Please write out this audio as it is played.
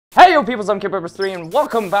Heyo Peoples, I'm Heyo Peoples 3 and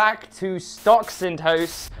welcome back to Stocksynd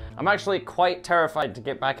House. I'm actually quite terrified to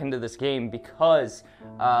get back into this game because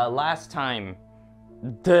last time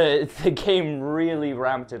the game really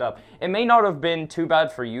ramped it up. It may not have been too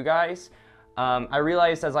bad for you guys. I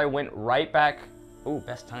realized as I went right back,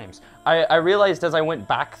 best times. I realized as I went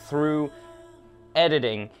back through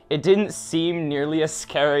editing, it didn't seem nearly as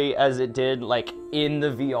scary as it did like in the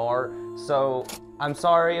VR. So I'm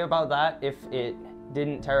sorry about that if it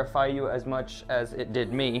didn't terrify you as much as it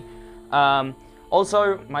did me.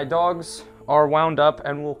 Also, my dogs are wound up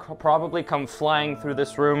and will probably come flying through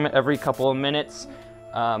this room every couple of minutes.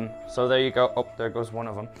 So there you go. Oh, there goes one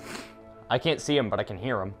of them. I can't see him, but I can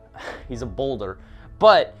hear him. He's a boulder.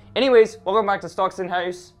 But anyways, welcome back to Stocksynd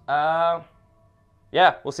House.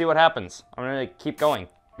 Yeah, we'll see what happens. I'm gonna keep going.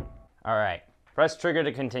 All right, press trigger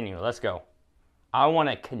to continue. Let's go. I want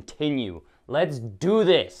to continue. Let's do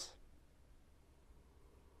this.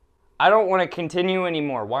 I don't want to continue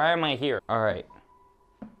anymore. Why am I here? All right.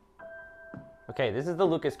 Okay, this is the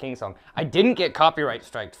Lucas King song. I didn't get copyright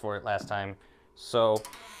striked for it last time, so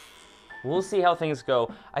we'll see how things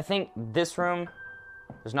go. I think this room,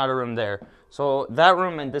 there's not a room there. So that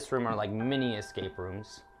room and this room are like mini escape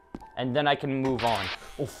rooms. And then I can move on.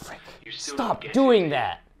 Oh, frick. Stop doing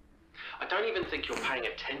that. I don't even think you're paying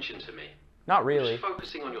attention to me. Not really. You're just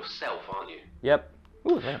focusing on yourself, aren't you? Yep.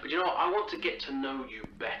 Ooh, but you know what? I want to get to know you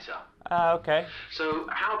better. Okay. So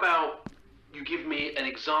how about you give me an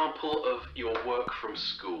example of your work from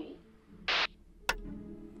school?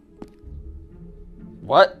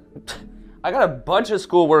 What? I got a bunch of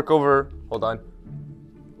schoolwork over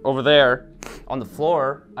there on the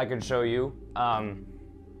floor I can show you.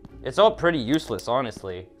 It's all pretty useless,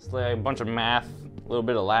 honestly. It's like a bunch of math, a little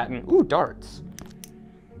bit of Latin. Ooh, darts.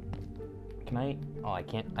 Can I? Oh, I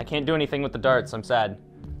can't do anything with the darts. I'm sad.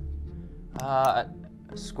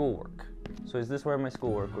 Schoolwork. So is this where my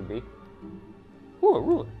schoolwork would be? Ooh, a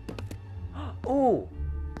ruler. Ooh.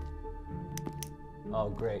 Oh,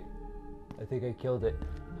 great. I think I killed it.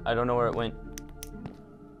 I don't know where it went.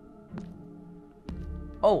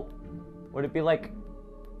 Oh, would it be like?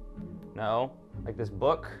 No, like this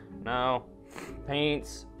book? No.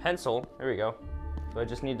 Paints, pencil. There we go. So I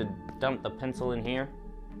just need to dump the pencil in here.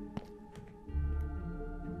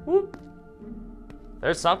 Whoop.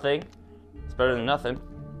 There's something. It's better than nothing.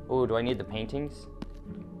 Oh, do I need the paintings?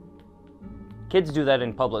 Kids do that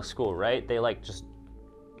in public school, right? They like just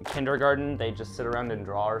kindergarten, they just sit around and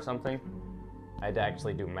draw or something. I had to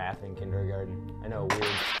actually do math in kindergarten. I know, weird.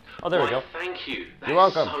 Oh, there we go. Thank you. You're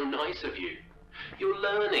welcome. That's so nice of you. You're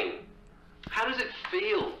learning. How does it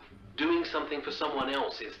feel doing something for someone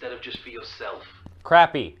else instead of just for yourself?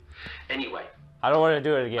 Crappy. Anyway. I don't want to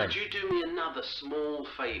do it again. Could you do me another small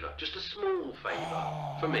favor? Just a small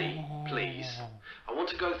favor. For me, please. I want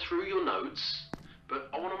to go through your notes, but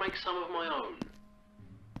I want to make some of my own.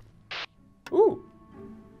 Ooh.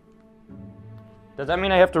 Does that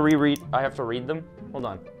mean I have to read them? Hold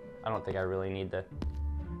on. I don't think I really need to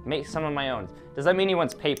make some of my own. Does that mean he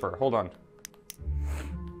wants paper? Hold on.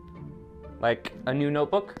 Like a new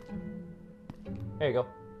notebook? There you go.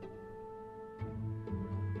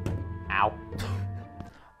 Ow.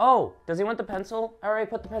 Oh, does he want the pencil? I already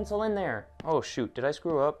put the pencil in there. Oh shoot, did I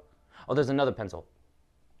screw up? Oh, there's another pencil.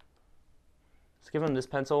 Let's give him this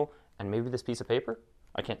pencil and maybe this piece of paper.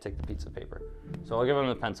 I can't take the piece of paper. So I'll give him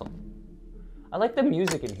the pencil. I like the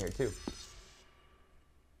music in here too.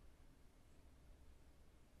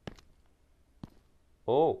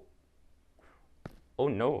 Oh. Oh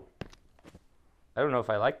no. I don't know if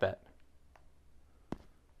I like that.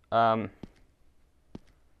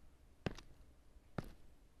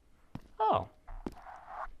 Oh.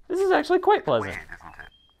 This is actually quite pleasant. Weird, isn't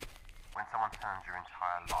it? When someone turns your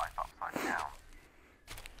entire life upside down.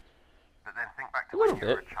 But then think back to when you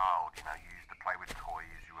were a child, you know, you used to play with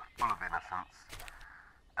toys, you were full of innocence.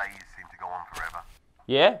 Days seem to go on forever.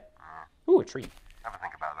 Yeah? Ooh, a tree. Have a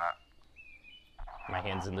think about that. My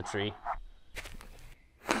hand's in the tree.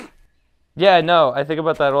 Yeah, no, I think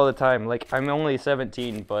about that all the time. Like, I'm only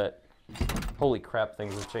 17, but holy crap,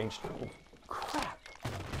 things have changed. Oh, crap.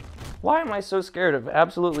 Why am I so scared of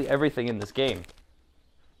absolutely everything in this game?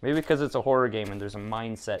 Maybe because it's a horror game and there's a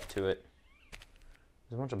mindset to it.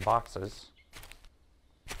 There's a bunch of boxes.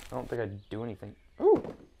 I don't think I'd do anything. Ooh.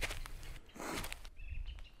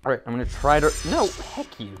 Alright, I'm gonna try to... No,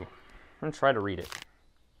 heck you. I'm gonna try to read it.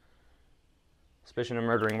 Suspicion of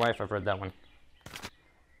murdering wife, I've read that one.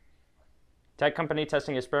 Tech company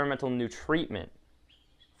testing experimental new treatment.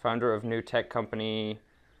 Founder of new tech company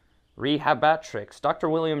Rehabatrix. Dr.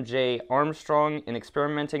 William J. Armstrong in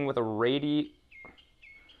experimenting with a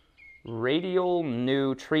radial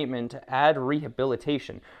new treatment to add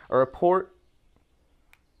rehabilitation. A report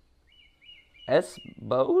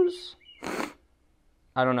Bose?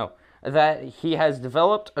 I don't know. That he has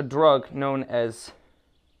developed a drug known as...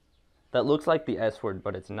 That looks like the S word,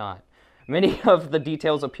 but it's not. Many of the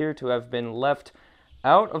details appear to have been left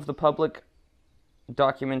out of the public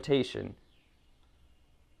documentation.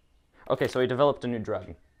 Okay, so he developed a new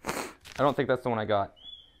drug. I don't think that's the one I got.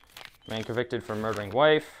 Man convicted for murdering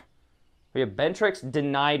wife. We have Bentrix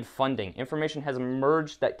denied funding. Information has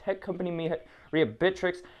emerged that tech company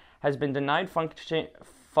Bentrix has been denied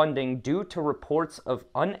funding due to reports of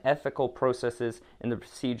unethical processes in the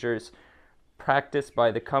procedures practiced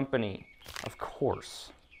by the company. Of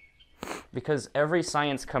course. Because every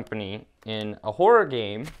science company in a horror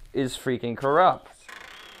game is freaking corrupt.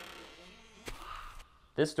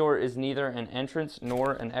 This door is neither an entrance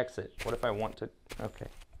nor an exit. What if I want to... Okay.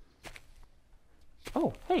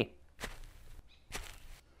 Oh, hey.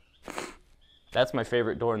 That's my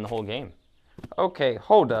favorite door in the whole game. Okay,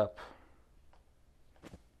 hold up.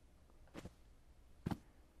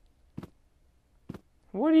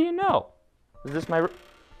 What do you know? Is this my...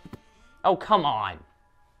 Oh, come on.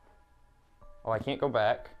 Oh, I can't go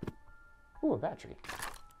back. Ooh, a battery.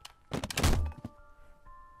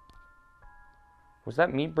 Was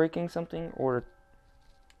that me breaking something, or...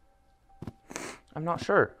 I'm not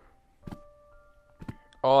sure.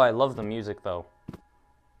 Oh, I love the music, though.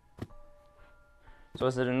 So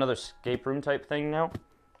is it another escape room type thing now?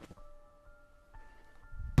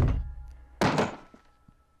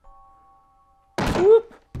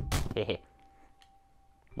 Whoop! Hehe.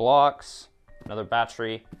 Blocks. Another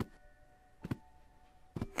battery.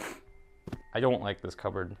 I don't like this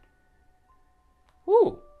cupboard.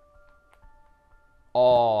 Woo!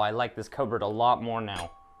 Oh, I like this cupboard a lot more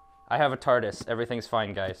now. I have a TARDIS. Everything's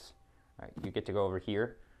fine, guys. Alright, you get to go over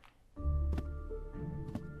here.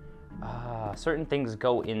 Certain things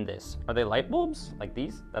go in this. Are they light bulbs? Like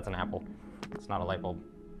these? That's an apple. It's not a light bulb.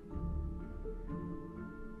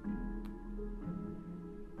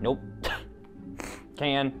 Nope.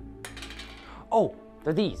 Can. Oh,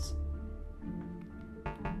 they're these.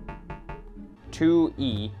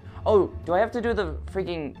 2E. Oh, do I have to do the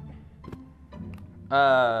freaking...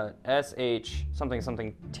 SH something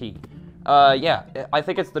something T. Yeah, I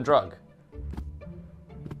think it's the drug.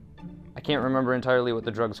 I can't remember entirely what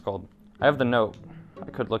the drug's called. I have the note. I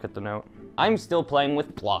could look at the note. I'm still playing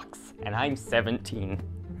with blocks, and I'm 17.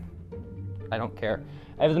 I don't care.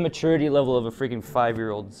 I have the maturity level of a freaking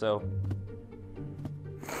 5-year-old, so...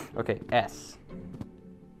 Okay, S.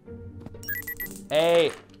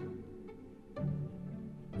 A.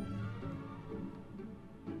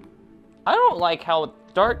 I don't like how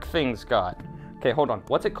dark things got. Okay, hold on.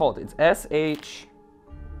 What's it called? It's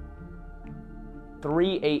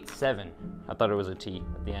SH387. I thought it was a T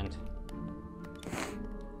at the end.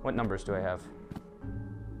 What numbers do I have?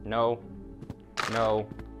 No. No.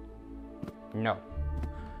 No.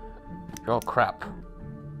 Oh, crap.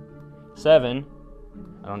 7.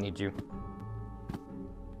 I don't need you.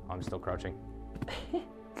 Oh, I'm still crouching.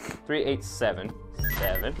 387.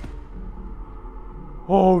 7.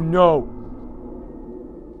 Oh, no.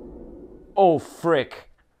 Oh, frick.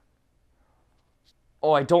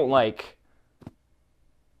 Oh, I don't like.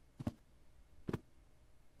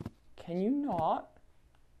 Can you not?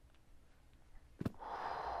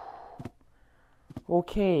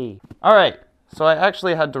 Okay. Alright, so I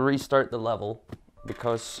actually had to restart the level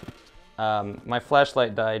because my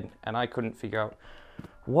flashlight died and I couldn't figure out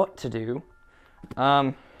what to do.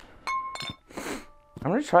 I'm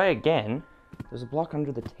gonna try again. There's a block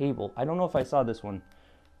under the table. I don't know if I saw this one.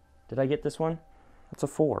 Did I get this one? That's a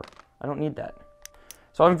 4. I don't need that.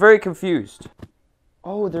 So I'm very confused.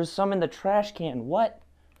 Oh, there's some in the trash can. What?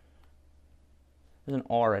 There's an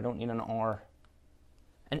R. I don't need an R.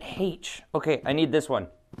 An H. Okay, I need this one.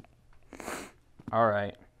 All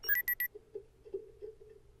right.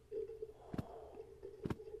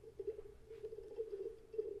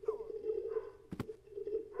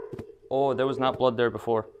 Oh, there was not blood there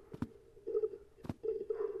before.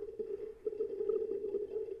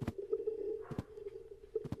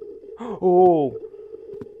 Oh.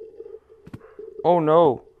 Oh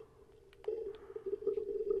no.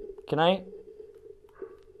 Can I?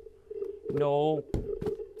 No.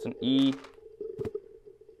 It's an E.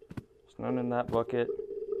 There's none in that bucket.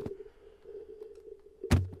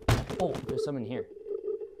 Oh, there's some in here.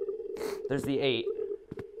 There's the 8.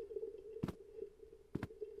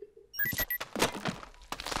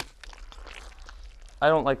 I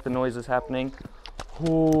don't like the noises happening.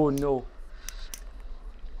 Oh no.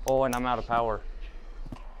 Oh, and I'm out of power.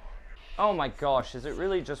 Oh my gosh, is it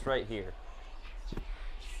really just right here?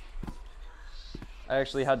 I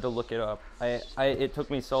actually had to look it up. It took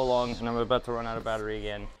me so long, and I'm about to run out of battery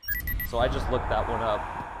again. So I just looked that one up.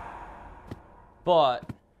 But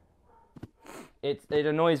it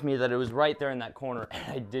annoys me that it was right there in that corner, and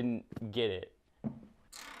I didn't get it.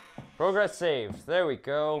 Progress saved. There we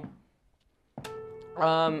go.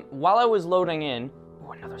 While I was loading in...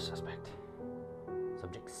 Oh, another suspect.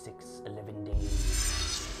 Subject 6, 11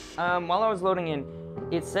 days. While I was loading in,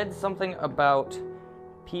 it said something about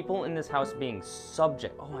people in this house being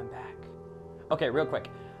subject... Oh, I'm back. Okay, real quick.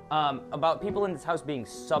 About people in this house being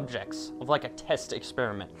subjects of like a test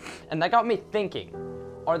experiment. And that got me thinking,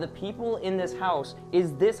 are the people in this house,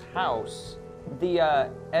 is this house the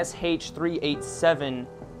SH387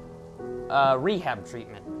 rehab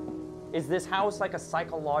treatment? Is this house like a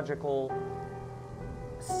psychological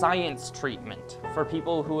science treatment for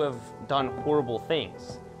people who have done horrible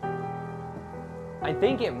things? I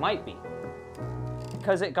think it might be,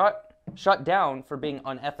 because it got shut down for being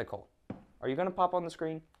unethical. Are you gonna pop on the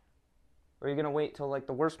screen? Or are you gonna wait till like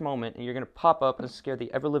the worst moment and you're gonna pop up and scare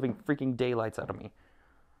the ever-living freaking daylights out of me?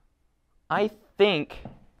 I think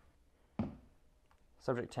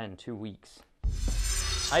subject 10, 2 weeks.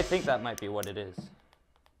 I think that might be what it is.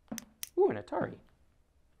 Ooh, an Atari.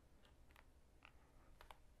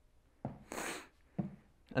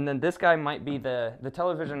 And then this guy might be the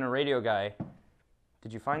television and radio guy.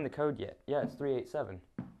 Did you find the code yet? Yeah, it's 387.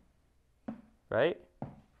 Right?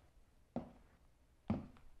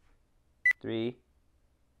 3,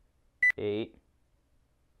 8,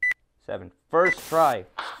 7. First try.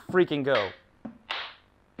 Freaking go.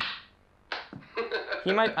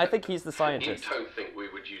 He might, I think he's the scientist. You don't think we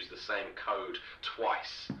would use the same code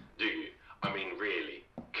twice, do you? I mean, really?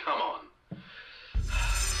 Come on. It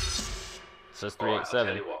says 387. Alright, I'll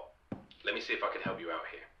tell you what. Let me see if I can help you out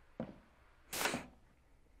here.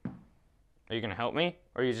 Are you gonna help me?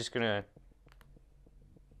 Or are you just gonna...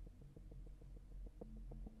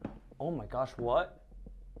 Oh my gosh, what?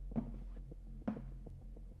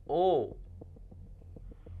 Oh.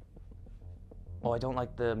 Oh, I don't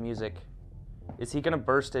like the music. Is he gonna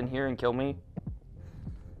burst in here and kill me?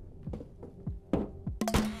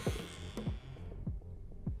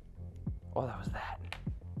 Oh, that was that.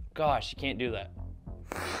 Gosh, you can't do that.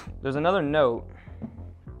 There's another note.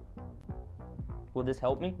 Will this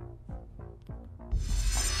help me?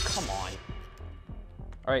 Come on.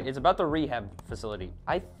 All right, it's about the rehab facility.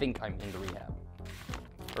 I think I'm in the rehab.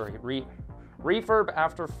 Or refurb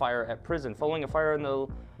after fire at prison. Following a fire in the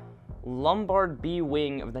Lombard B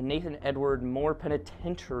wing of the Nathan Edward Moore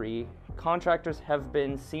Penitentiary, contractors have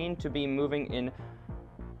been seen to be moving in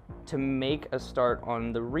to make a start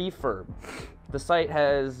on the refurb. The site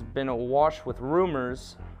has been awash with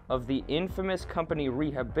rumors of the infamous company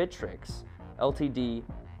Rehabitrix Ltd.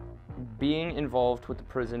 Being involved with the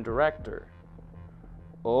prison director.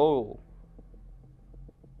 Oh,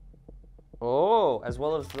 as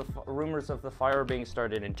well as the rumors of the fire being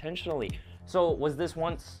started intentionally. So was this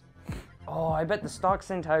once... Oh, I bet the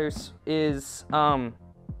Stocksynd House is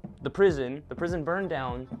the prison. The prison burned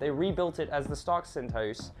down. They rebuilt it as the Stocksynd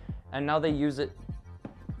House, and now they use it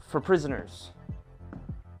for prisoners.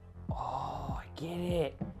 Oh, I get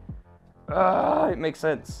it. It makes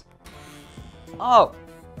sense. Oh,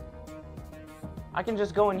 I can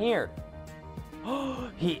just go in here.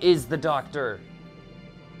 He is the doctor.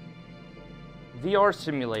 VR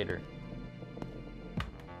simulator.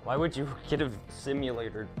 Why would you get a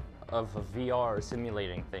simulator of a VR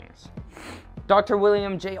simulating things? Dr.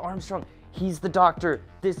 William J. Armstrong. He's the doctor.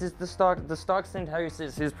 This is the Stocksynd House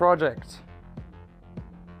is his project.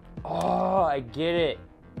 Oh, I get it.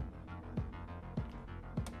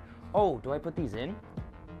 Oh, do I put these in?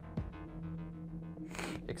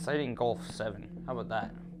 Exciting Golf 7. How about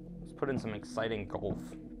that? Let's put in some exciting golf.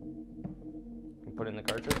 And put in the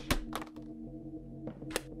cartridge.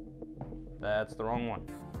 That's the wrong one.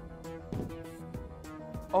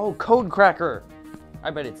 Oh, Code Cracker! I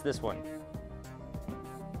bet it's this one.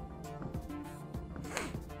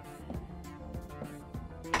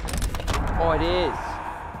 Oh, it is.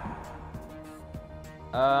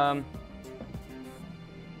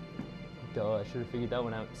 Duh, I should have figured that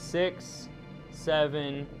one out. 6,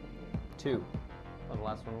 7, 2. Oh, the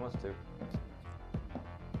last one was 2.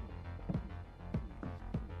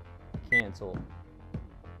 Cancel.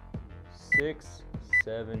 6,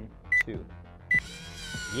 7, 2.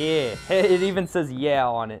 Yeah, it even says yeah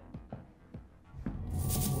on it.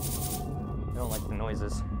 I don't like the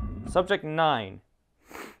noises. Subject 9.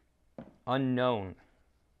 Unknown.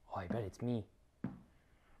 Oh, I bet it's me.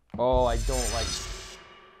 Oh, I don't like...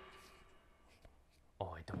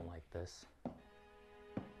 Oh, I don't like this.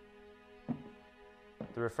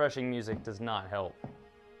 The refreshing music does not help.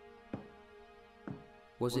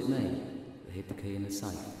 Was it me that hid the key in the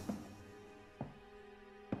safe?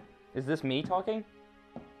 Is this me talking?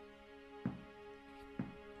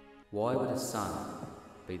 Why would a sun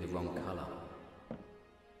be the wrong colour?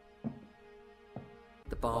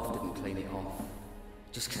 The bath didn't clean it off.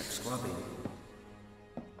 It just kept scrubbing.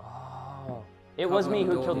 Oh, it was me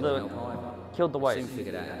who killed the wife. Soon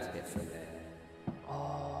figured out how to get through there.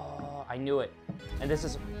 Oh, I knew it. And this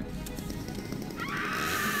is...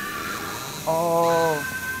 Oh.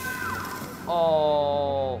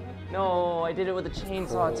 Oh. No, I did it with a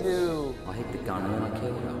chainsaw too. I hid the gun when I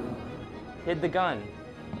killed her. Hid the gun.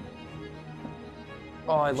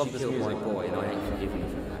 Oh, I love this music. She music. killed my boy and I ain't forgiven her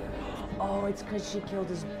for that. Oh, it's because she killed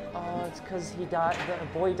his... Oh, it's because he died...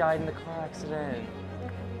 The boy died in the car accident.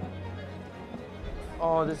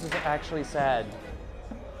 Oh, this is actually sad.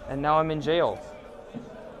 And now I'm in jail.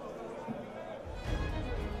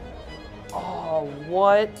 Oh,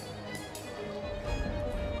 what?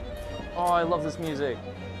 Oh, I love this music.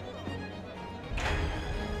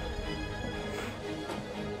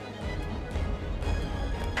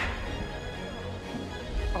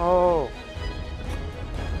 Oh.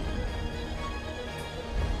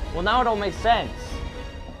 Well, now it all makes sense.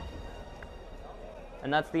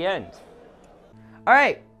 And that's the end.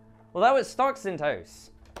 Alright, well that was Stocksynd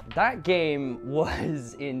House. That game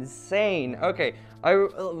was insane. Okay,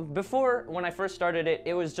 before, when I first started it,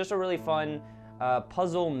 it was just a really fun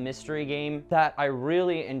puzzle mystery game that I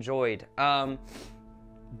really enjoyed.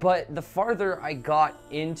 But the farther I got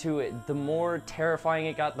into it, the more terrifying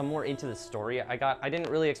it got, the more into the story I got. I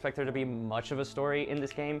didn't really expect there to be much of a story in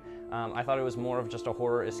this game. I thought it was more of just a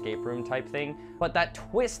horror escape room type thing. But that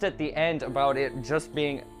twist at the end about it just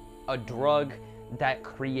being a drug that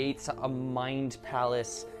creates a mind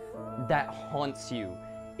palace that haunts you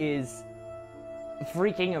is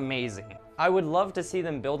freaking amazing. I would love to see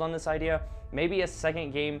them build on this idea, maybe a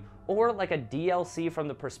second game or like a DLC from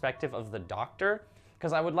the perspective of the doctor,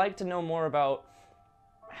 because I would like to know more about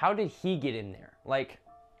how did he get in there? Like,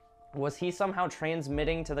 was he somehow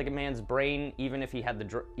transmitting to the man's brain even if he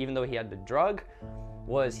had even though he had the drug?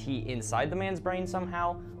 Was he inside the man's brain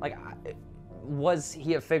somehow? Like, was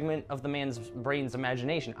he a figment of the man's brain's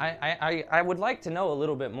imagination? I would like to know a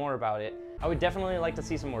little bit more about it. I would definitely like to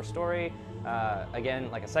see some more story.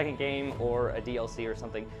 Again, like a second game or a DLC or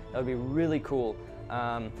something. That would be really cool.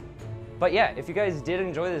 But yeah, if you guys did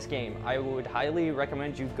enjoy this game, I would highly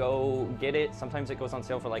recommend you go get it. Sometimes it goes on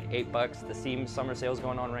sale for like $8. The Steam summer sale is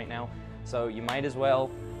going on right now, so you might as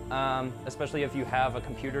well. Especially if you have a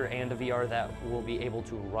computer and a VR that will be able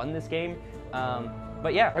to run this game.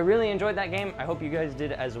 But yeah, I really enjoyed that game. I hope you guys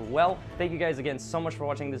did as well. Thank you guys again so much for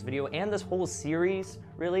watching this video and this whole series,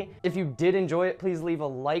 really. If you did enjoy it, please leave a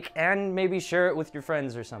like and maybe share it with your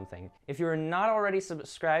friends or something. If you're not already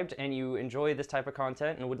subscribed and you enjoy this type of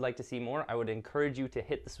content and would like to see more, I would encourage you to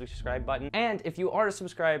hit the subscribe button. And if you are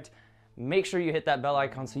subscribed, make sure you hit that bell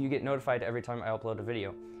icon so you get notified every time I upload a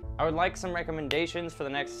video. I would like some recommendations for the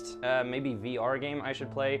next maybe VR game I should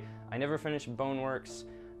play. I never finished Boneworks.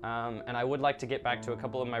 And I would like to get back to a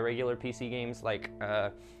couple of my regular PC games, like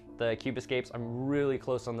the Cube Escapes. I'm really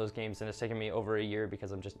close on those games, and it's taken me over a year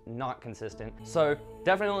because I'm just not consistent. So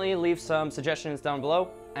definitely leave some suggestions down below.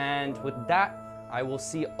 And with that, I will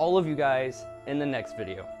see all of you guys in the next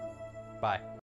video. Bye.